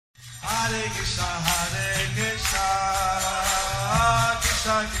Krishna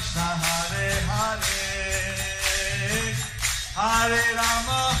Krishna Hare Hare Hare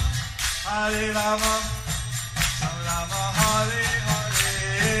Rama Hare Rama Rama Hare Hare.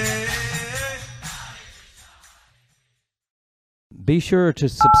 Be sure to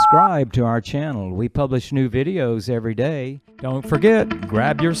subscribe to our channel. We publish new videos every day. Don't forget,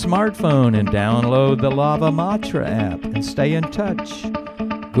 grab your smartphone and download the Lava Matra app and stay in touch.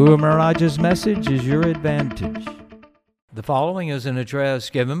 Guru Maharaj's message is your advantage. The following is an address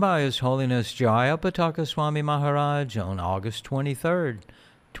given by His Holiness Jayapataka Swami Maharaj on August 23rd,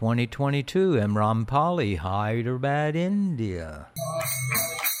 2022 in Rampali, Hyderabad, India.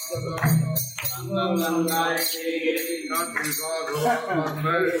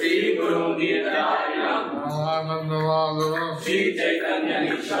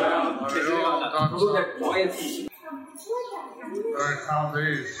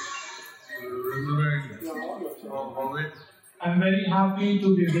 I'm very happy to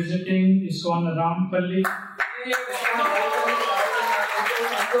be visiting ISKCON Rampalli.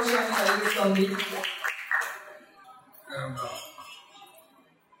 And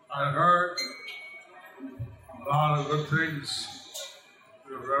I heard a lot of good things.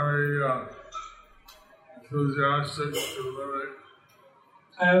 You're very enthusiastic.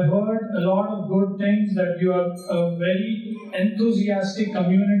 I have heard a lot of good things, that you are a very enthusiastic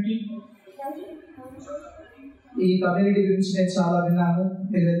community. ఈ community గురించి నేను చాలా విన్నాను.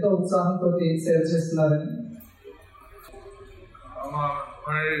 మీరు ఎంతో ఉత్సాహంతో సేవ చేస్తున్నారని.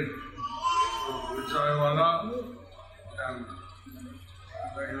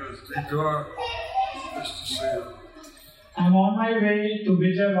 I'm on my way to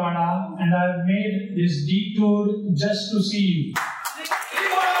Vijayawada and I've made this detour just to see you.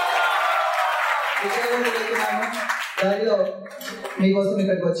 దారిలో మీకోసం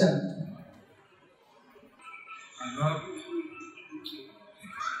ఇక్కడికి వచ్చాను.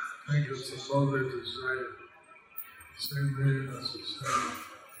 I think it's appropriate to say same thing as the same.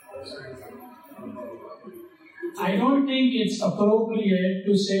 I don't think it's appropriate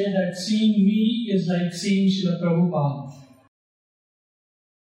to say that seeing me is like seeing Srila Prabhupada.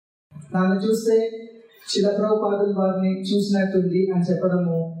 నన్ను చూస్తే శిల ప్రభుపాదుల వారిని చూసినట్టుంది అని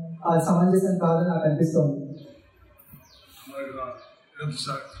చెప్పడము అది సమంజసం కాదని నాకు అనిపిస్తోంది.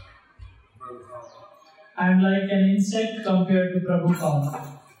 I'm like an insect compared to Prabhupada.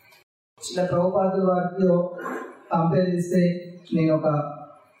 శిల ప్రభుపాదుల వారితో కంపేర్ చేస్తే నేను ఒక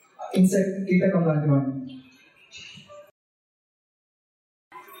ఇన్సెక్ట్, కీటకం లాంటి వాడిని.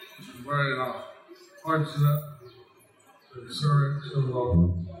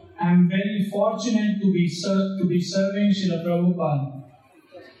 I'm very fortunate to be serving Srila Prabhupada.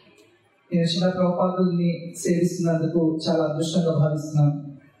 నేను శిల ప్రభుపాదుల్ని సేవిస్తున్నందుకు చాలా అదృష్టంగా భావిస్తున్నాను.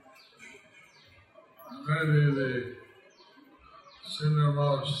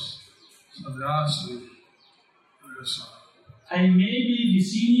 I may be the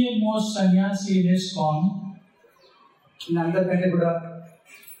senior most sannyasi in ISKCON. అందరికంటే కూడా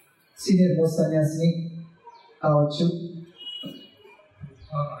సీనియర్ మోస్ట్ సన్యాసిని కావచ్చు.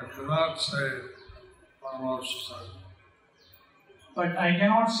 But I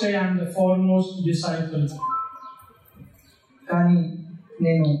cannot say I'm the foremost disciple. కానీ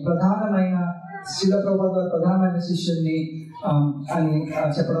నేను ప్రధానమైన శిల ప్రభుపాద ప్రధానమైన శిష్యుల్ని అని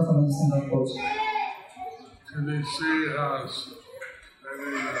చెప్పడం సమంజసం కాకపోవచ్చు.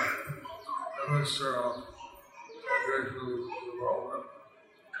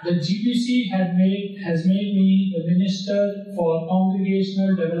 The GBC has made me the Minister for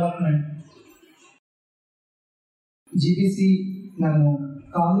Congregational Development. GBC నన్ను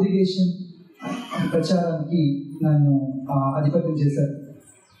కాంగ్రిగేషన్ ప్రచారానికి నన్ను అధిపత్యం చేశారు.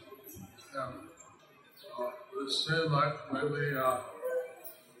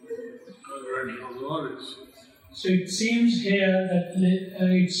 So it seems here that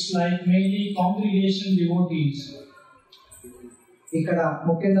it's like mainly congregation devotees. ఇక్కడ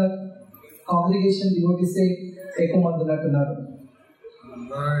ముఖ్యంగా కాంగ్రిగేషన్ డివోటీసే ఎక్కువ మంది ఉన్నట్టున్నారు.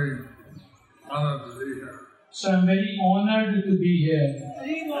 So I'm very honored to be here.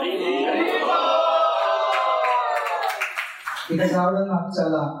 ఇక్కడ రావడం నాకు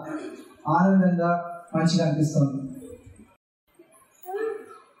చాలా ఆనందంగా మంచిగా అనిపిస్తుంది.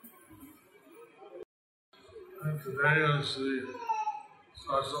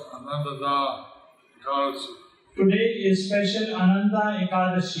 Today is special Ananda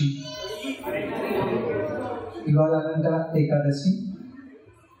Ekadashi. ఇవాళ అనంత Ekadashi.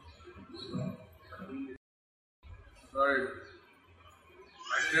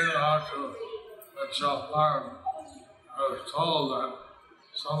 I came out to South Farm. I was told that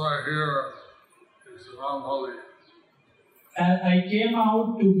somewhere here is Rampalli. And I came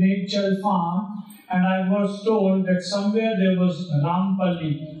out to Medchal farm and I was told that somewhere there was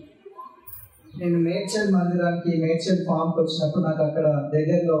Rampalli. నేను మేడ్చల్ మందిరానికి మేడ్చల్ ఫామ్కి వచ్చినప్పుడు నాకు అక్కడ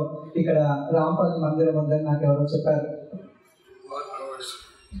దగ్గరలో ఇక్కడ రాంపల్లి మందిరం ఉందని నాకు ఎవరో చెప్పారు.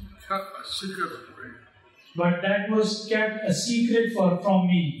 But that was kept a secret from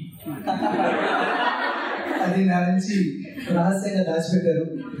me. అది నా నుంచి రహస్యంగా దాచిపెట్టారు.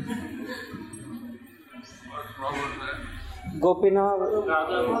 गोपीनाथ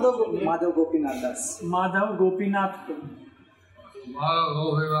माधव गोपीनाथ दास Madhav Gopinath.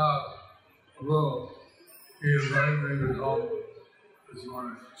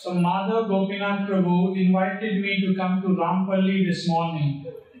 So Madhav Gopinath Prabhu invited me to come to Rampalli this morning.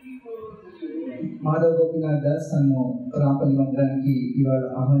 Madhav Gopinath Das నన్ను రాంపల్లి మందిరానికి ఇవాళ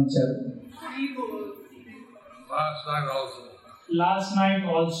ఆహ్వానించారు. Last night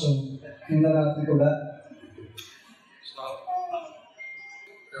also. నిన్న రాత్రి కూడా.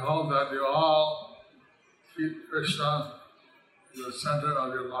 I hope that you all keep Krishna in the center of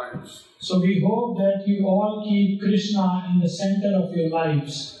your lives. So we hope that you all keep Krishna in the center of your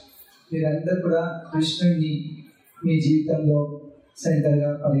lives. మీరందరూ కూడా కృష్ణుడిని మీ జీవితంలో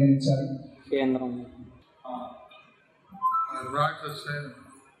సెంటర్గా పరిగణించాలి. కేంద్రం. I'm practicing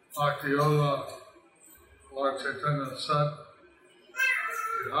Bhakti Yoga. Lord Chaitanya said,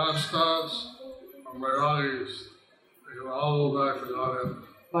 Grihasthas or Vairagis, they can all go back to Godhead.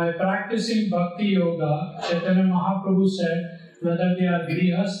 By practicing Bhakti Yoga, Chaitanya Mahaprabhu said, whether they are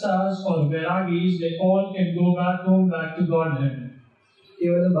Grihasthas or Vairagis, they all can go back home, back to Godhead.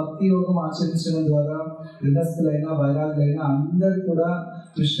 కేవలం భక్తి యోగం ఆచరించడం ద్వారా గృహస్థులైన వైరాగులైన అందరూ కూడా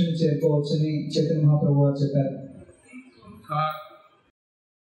కృష్ణుని చేరుకోవచ్చని చైతన్య మహాప్రభు వారు చెప్పారు.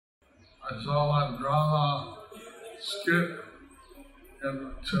 I saw one drama skit in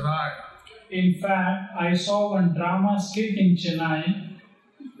Chennai. In fact, I saw one drama skit in Chennai.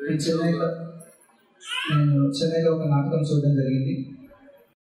 నేను చెన్నైలో ఒక నాటకం చూడడం జరిగింది.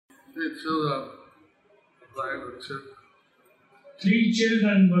 Three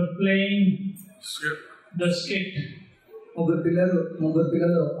children were playing the skit. ముగ్గురు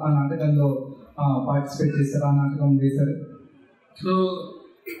పిల్లలు ఆ నాటకంలో పార్టిసిపేట్ చేశారు, ఆ నాటకం వేశారు.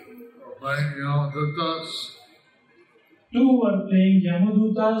 Two were playing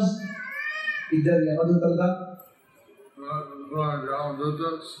Yamadutas. ఇద్దరు యమదూతలుగా. Who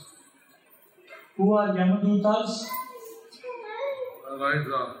are Yamadutas? Like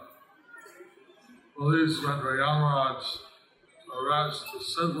the policemen or Yamaraj arrest the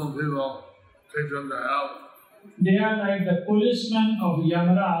sinful people, take them to hell. They are like the policemen of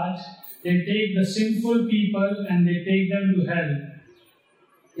Yamaraj. They take the sinful people and they take them to hell.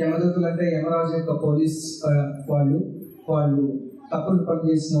 యమదూతులు అంటే యమరాజు యొక్క police వాళ్ళు తప్పులు పని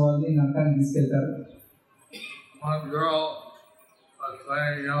చేసిన వాళ్ళని నరకానికి తీసుకెళ్తారు. One girl was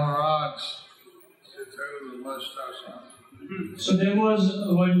playing Yamaraj. She took the mustache off. So there was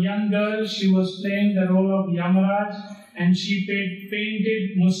one young girl. She was playing the role of Yamaraj and she painted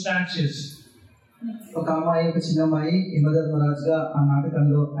mustaches. ఒక అమ్మాయి, ఒక చిన్న అమ్మాయి యమధర్మరాజుగా ఆ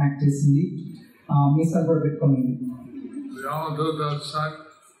నాటకంలో యాక్ట్ చేసింది. మీసాలు కూడా పెట్టుకుంది.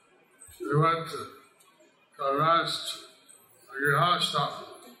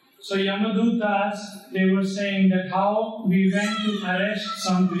 So Yamadutas, they were saying that how we went to arrest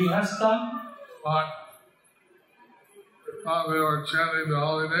some Grihastha. They were chanting the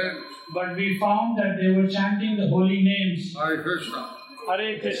holy names. But we found that they were chanting the holy names. Hare Krishna. Hare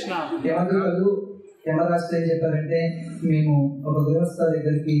Krishna. యమదూతలు యమరాజులు ఏం చెప్పారంటే, మేము ఒక గృహస్థ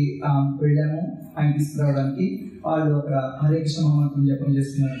దగ్గరికి వెళ్ళాము ఆయన తీసుకురావడానికి. వాళ్ళు అక్కడ హరే కృష్ణ మహామంత్రం జపం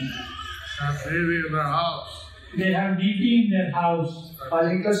చేస్తున్నారు. They have deity in their house. వాళ్ళ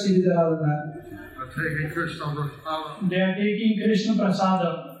ఇంట్లో శ్రీ విగ్రహాలు ఉన్నారు. They are taking Krishna Prasada.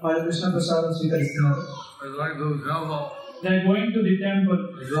 వాళ్ళు కృష్ణ ప్రసాదం స్వీకరిస్తున్నారు. They are going to the temple.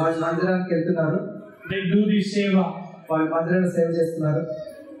 వాళ్ళు మందిరానికి వెళ్తున్నారు. They do the seva. వాళ్ళు మందిరాన్ని సేవ చేస్తున్నారు.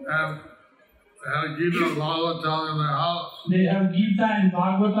 They have Gita and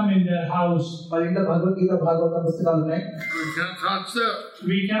Bhagavatam in their house. వాళ్ళ ఇంట్లో భగవద్గీత భాగవతం పుస్తకాలు ఉన్నాయి.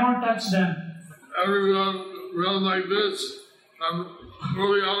 We cannot touch them. Everyone will like this. I'm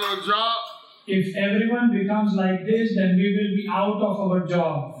really out of a job. If everyone becomes like this, then we will be out of our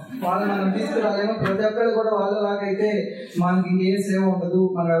job. వాళ్ళు మనం తీసుకురాలేమో, ప్రతి ఒక్కరు కూడా వాళ్ళలాగైతే మనకి ఇంకేం సేవ ఉండదు,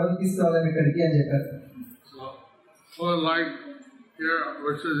 మనం ఎవరిని తీసుకురాలేము ఇక్కడికి అని చెప్పారు. So like here,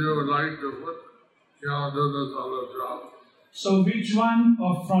 which is your right to put, do this other job. So which one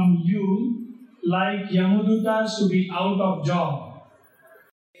from you like Yamadutas to be out of job?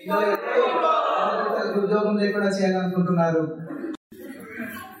 ఉద్యోగం లేకుండా చేయాలనుకుంటున్నారు.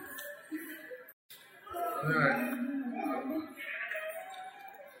 Where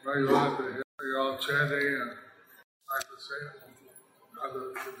you want to hear you all chanting and practicing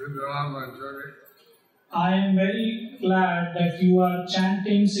continue on my journey. I am very glad that you are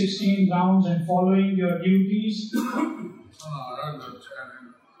chanting 16 rounds and following your duties. I'm not chanting.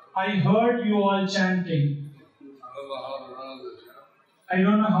 I heard you all chanting. I don't know how many rounds they chant. I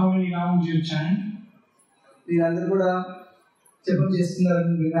don't know how many rounds you chant. మీరందరూ కూడా జపం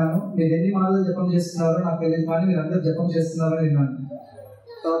చేస్తున్నారని విన్నాను. మీరు ఎన్ని మాలలు జపం చేస్తున్నారో నాకు తెలియదు, కానీ మీరందరూ జపం చేస్తున్నారని విన్నాను.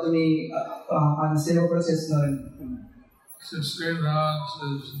 తర్వాత మీ ఆయన సేవ కూడా చేస్తున్నారని. 16 rounds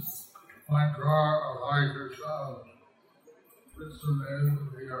is 1 crore of Hare Krishna. Krishna names in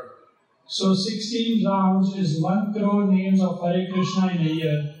the year. So 16 rounds is 1 crore names of Hare Krishna in a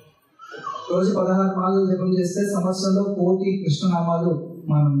year. రోజు 16 మాలలు జపం చేస్తే సంవత్సరంలో 1 కోటి కృష్ణనామాలు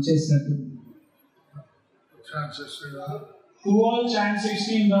మనం చేసినట్టు. Chant 16 rounds. Who all chant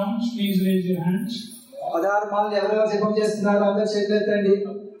 16 rounds? Please raise your hands. 16 మాలలు ఎవరెవరు జపం చేస్తున్నారో అందరూ చేతులెత్తండి.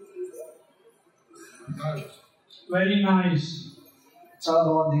 Nice. Very nice. చాలా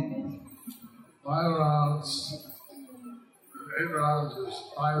బాగుంది. 5 rounds. 8 rounds is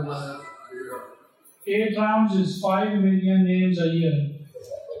 5 million a year. 8 rounds is 5 million names a year.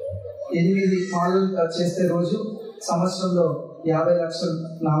 8 మాలలు చేస్తే రోజు సంవత్సరంలో 50 లక్షల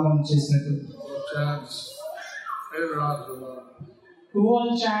నామం చేసినట్టు. Chants 8 rounds or more. Who all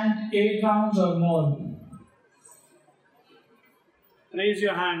chant 8 rounds or more? Raise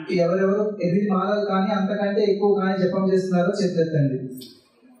your hand. ఎవరెవరు 8 మాలలు కానీ అంతకంటే ఎక్కువ కానీ జపం చేస్తున్నారో చేతులెత్తండి.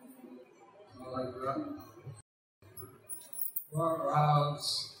 Like that. 4 rounds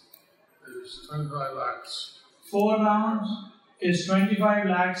is 25 lakhs. 4 rounds is 25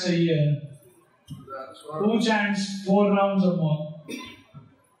 lakhs a year. That's Who what chants 4 rounds or more?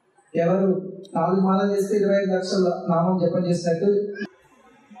 ఎవరు 4 మాలలు చేస్తే 25 లక్షల నామం జపం చేసినట్టు.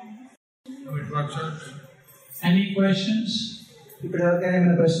 any questions? Any questions? ఇప్పుడు ఎవరికైనా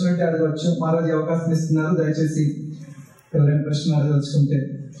ఏమైనా ప్రశ్నలు ఉంటే అడగవచ్చు. మహారాజు అవకాశం ఇస్తున్నారు, దయచేసి ఎవరైనా ప్రశ్న అడగదలుచుకుంటే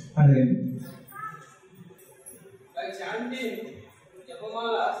అడగండి. By chanting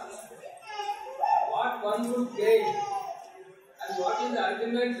Japamala, what one would gain and what is the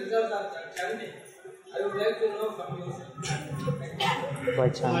ultimate result of that chanting? I would like to know from you. By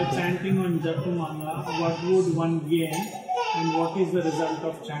chanting on Japamala, what would one gain and what is the result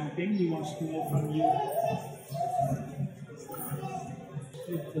of chanting? He wants to know from you.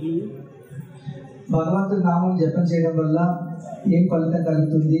 భగవంతుడి నామం జపం చేయడం వల్ల ఏం ఫలితం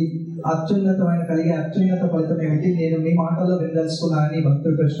కలుగుతుంది, కలిగే అత్యున్నత ఫలితం ఏమిటి, నేను మీ మాటల్లో వినదలుచుకున్నానని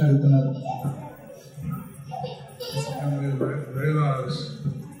భక్తులు ప్రశ్న అడుగుతున్నారు.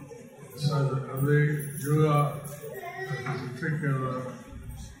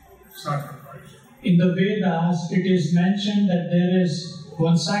 In the Vedas, it is mentioned that there is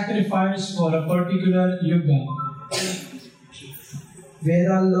one sacrifice for a particular yuga.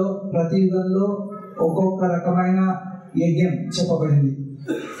 వేదాల్లో ప్రతి యుగంలో ఒక్కొక్క రకమైన యజ్ఞం చెప్పబడింది.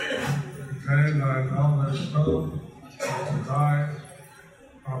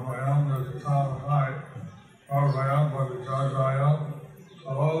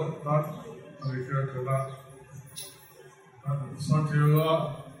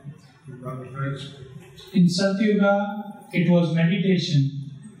 In Satyuga, it was meditation.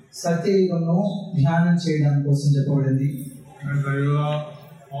 సత్యయుగంలో ధ్యానం చేయడం కోసం చెప్పబడింది.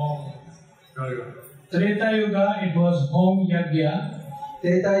 Treta Yuga, it was home yagya.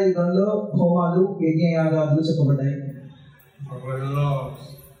 త్రేతాయుగంలో హోమాలు యజ్ఞయాగాదులు చెప్పబడ్డాయి.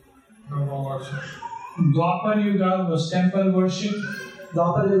 Dwapar Yuga was temple worship.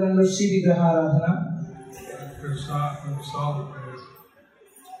 ద్వాపర యుగంలో శ్రీ విగ్రహారాధన.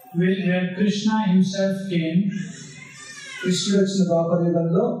 Where Krishna himself came. కృష్ణుడు వచ్చిన ద్వాపర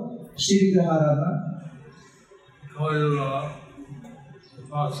యుగంలో శ్రీ విగ్రహారాధన.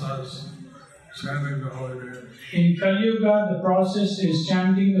 In Kali Yuga, the process is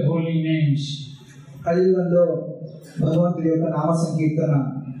chanting the holy names. కలియుగంలో భగవంతుడి యొక్క నామ సంకీర్తన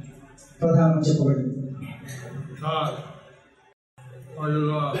ప్రధానం చెప్పబడింది.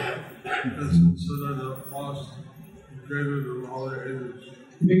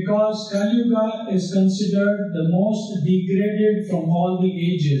 Because Kali Yuga is considered the most degraded from all the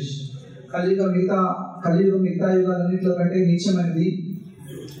ages. కలియుగం మిగతా యుగాలన్నింటిలో కంటే నీచమైనది.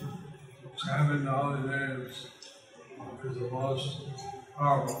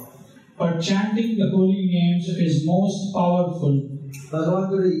 But chanting the holy names is most powerful.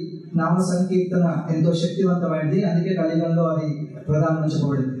 భగవంతుడి నామ సంకీర్తన ఎంతో శక్తివంతమైనది, అందుకే కలియుగంలో అది ప్రధానం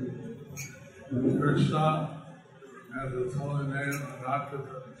చెప్పబడింది.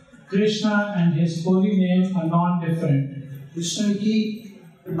 Krishna and his holy name are non-different. కృష్ణునికి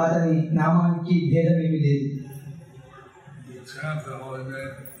అతని నామానికి భేదం ఏమీ లేదు. You chant the holy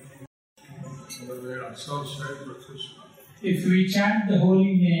name, but they associate with Krishna. If we chant the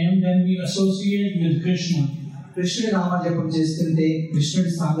holy name, then we associate with Krishna. కృష్ణుడి నామ జపం చేస్తుంటే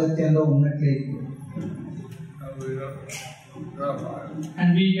కృష్ణుడి సాంగత్యంలో ఉన్నట్లే. And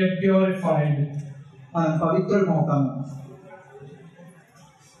we get purified. మనం పవిత్రులం అవుతాము.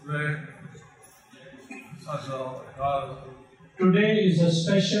 Today is a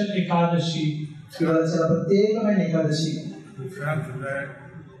special Ekadashi. ఇవాళ చాలా ప్రత్యేకమైన Ekadashi.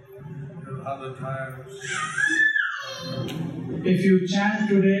 If you chant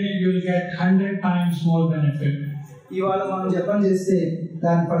today, you will get 100 times more benefit. ఇవాళ మనం జపం చేస్తే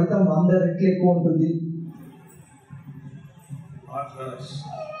దాని ఫలితం 100 రెట్లు ఎక్కువ ఉంటుంది.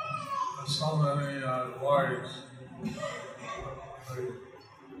 So many words.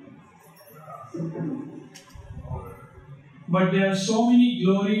 But there are so many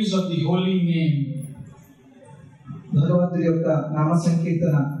glories of the holy name. భగవంతుడి యొక్క నామ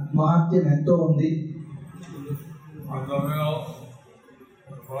సంకీర్తన మహత్యం ఎంతో ఉంది.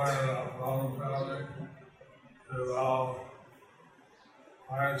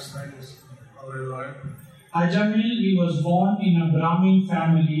 Ajamil, he was born in a Brahmin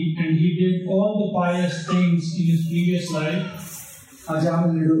family and he did all the pious things in his previous life.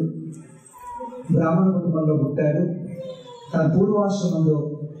 అజామిలుడు బ్రాహ్మణ కుటుంబంలో పుట్టాడు. తన పూర్వాశ్రమంలో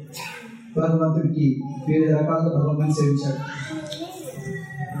భగవంతుడికి వివిధ రకాలుగా భగవంతుని సేవించాడు.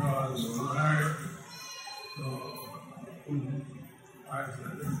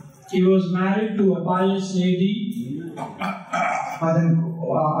 He was married to a pious lady.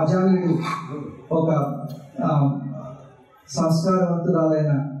 అజామిలుడు ఒక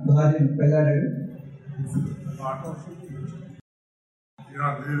సంస్కారవంతురాలైన భార్యను పెళ్ళాడాడు.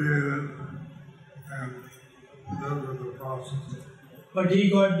 But he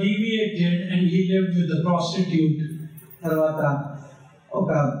got deviated and he lived with a prostitute. తర్వాత ఒక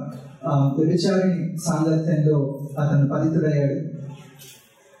వ్యభిచారిణి సాంగత్యంలో అతను పతితుడయ్యాడు.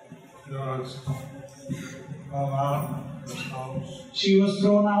 He was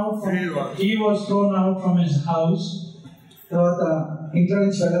thrown out from his house. తర్వాత ఇంట్లో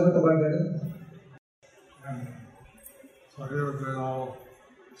నుంచి వెళ్ళగొట్టబడ్డాడు.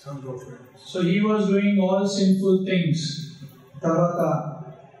 So he was doing all sinful things. తర్వాత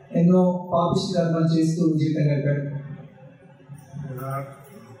ఎన్నో పాపిష్టి కర్మలు చేస్తూ జీవితం గడిపాడు.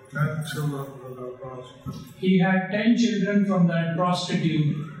 He had 10 children from that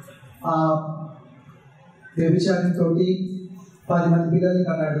prostitute. ఆ వ్యభిచారిణి తోటి 10 మంది పిల్లల్ని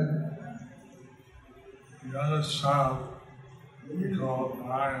కన్నాడు.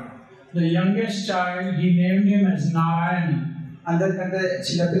 The youngest child, he named him as Narayana. అందరికంటే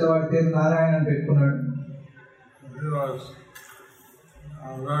చిన్న పిల్లవాడి పేరు నారాయణ అని పెట్టుకున్నాడు.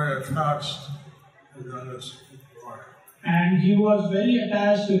 And he was very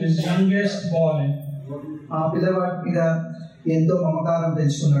attached to his youngest boy. ఆ పిల్లవాడి మీద ఎంతో మమకారం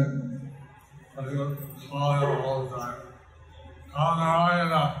పెంచుకున్నాడు.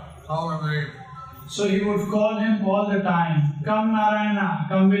 So he would call him all the time, "Come Narayana,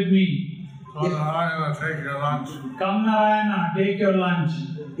 come with me. Come Narayana, take your lunch." Come Narayana, take your lunch."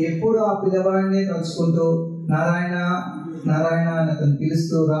 ఎప్పుడు ఆ పిల్లవాడిని తలుచుకుంటూ నారాయణ నారాయణ అని అతను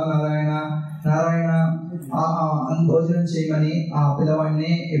పిలుస్తూ రా నారాయణ నారాయణ అని భోజనం చేయమని ఆ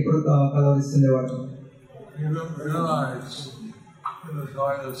పిల్లవాడిని ఎప్పుడు కలవరిస్తుండేవాడు.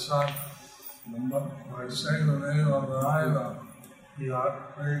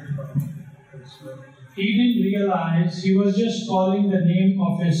 He didn't realize he was just calling the name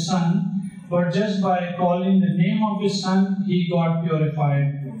of his son, but just by calling the name of his son, he got purified.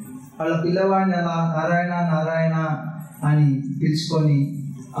 వాళ్ళ పిల్లవాడిని అలా నారాయణ నారాయణ అని పిలుచుకొని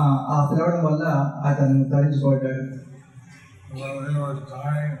ఆ పిలవడం వల్ల అతను తరించుకోబడ్డాడు.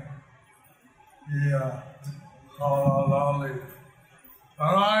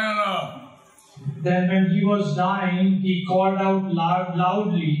 Then when he was dying, he called out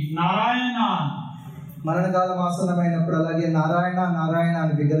loudly, "Narayana." మరణకాలం ఆసన్నమైనప్పుడు అలాగే నారాయణ నారాయణ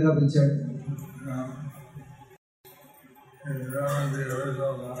అని బిగ్గరగా పిలిచాడు.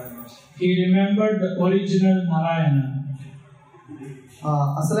 He remembered the original Narayana.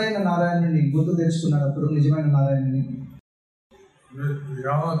 అసలైన నారాయణుని గుర్తు తెచ్చుకున్నాడు అప్పుడు నిజమైన నారాయణుని.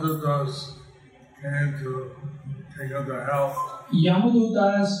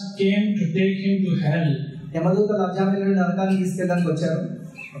 Yamadutas came to take him to hell. యమదూతలు అజామిలుని నరకానికి తీసుకెళ్ళడానికి వచ్చారు.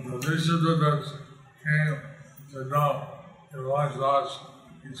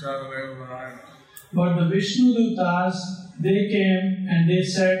 But the Vishnudutas, they came and they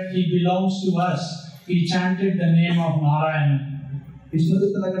said, "He belongs to us." He chanted the name of Narayana.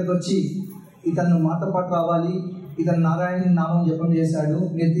 విష్ణుదూతలు అక్కడికి వచ్చి ఇతను మాతో పాటు రావాలి, ఇతను నారాయణ నామం జపం చేశాడు,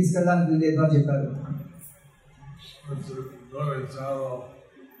 మీరు తీసుకెళ్ళడానికి లేదు అని చెప్పారు. It's a good example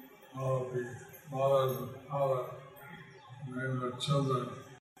of the mothers and fathers name their children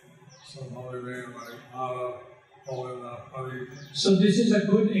some holy name like Mara, Govinda, Hari. So this is a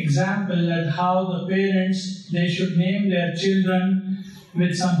good example at how the parents, they should name their children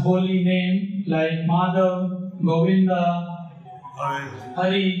with some holy name like Madhav, Govinda,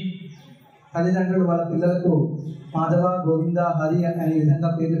 Hari. తల్లిదండ్రులు వాళ్ళ పిల్లలకు మాధవ, గోవింద, హరి అనే విధంగా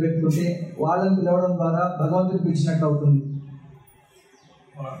పేర్లు పెట్టుకుంటే వాళ్ళని పిలవడం ద్వారా భగవంతుడు పిలిచినట్టు అవుతుంది.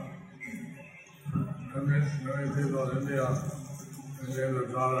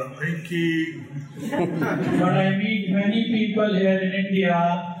 But I meet many people here in India,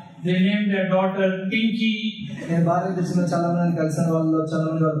 they name their daughter Pinky. నేను భారతదేశంలో చాలా మందిని కలిసిన వాళ్ళు చాలా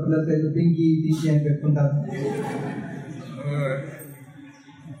మంది వాళ్ళ పిల్లల పేర్లు పింకీ, పింకీ అని పెట్టుకుంటారు.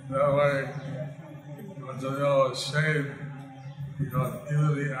 That way, Antonio is saved because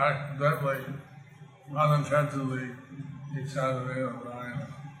either he accidentally, unintentionally, he chanted the name of Narayana.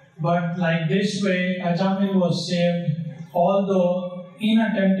 But like this way, Ajamil was saved, although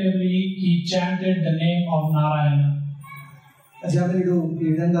inattentively he chanted the name of Narayana. అజామిలుడు ఈ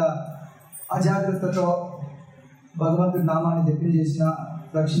విధంగా అజాగ్రత్తతో భగవంతుడి నామాన్ని జపం చేసిన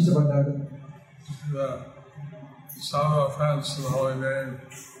రక్షించబడ్డాడు. The some offense to the holy name,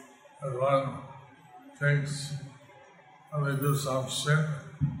 as one thinks when they do some sin,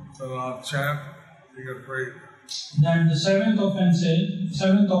 so they'll chant, you get free. Then the seventh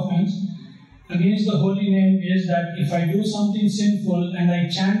offense against the holy name is that if I do something sinful and I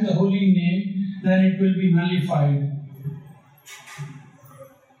chant the holy name, then it will be nullified.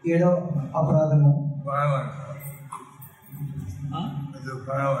 ఏడో అపరాధము Violent. It's a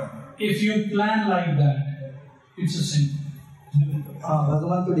violent. If you plan like that, it's a sin.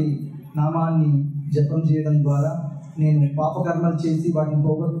 భగవంతుడి నామాన్ని జపం చేయడం ద్వారా నేను పాపకర్మలు చేసి వాటిని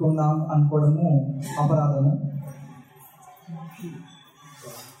పోగొట్టుకున్నాం అనుకోవడము అపరాధము.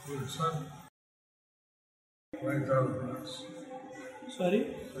 Sorry?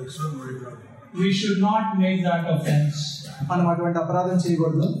 We should not make that offense. మనం అటువంటి అపరాధం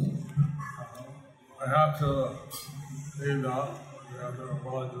చేయకూడదు. I have to leave now. I have to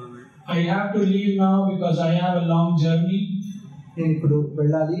apologize. I have to leave now because I have a long journey. నేను ఇప్పుడు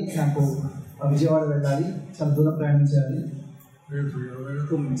వెళ్ళాలి, నాకు విజయవాడ వెళ్ళాలి, చాలా దూరం ప్రయాణం చేయాలి.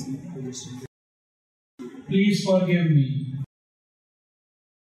 Please forgive me.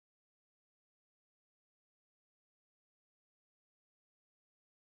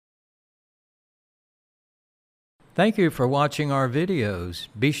 Thank you for watching our videos.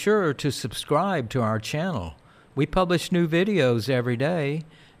 Be sure to subscribe to our channel. We publish new videos every day,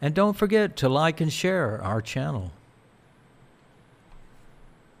 and don't forget to like and share our channel.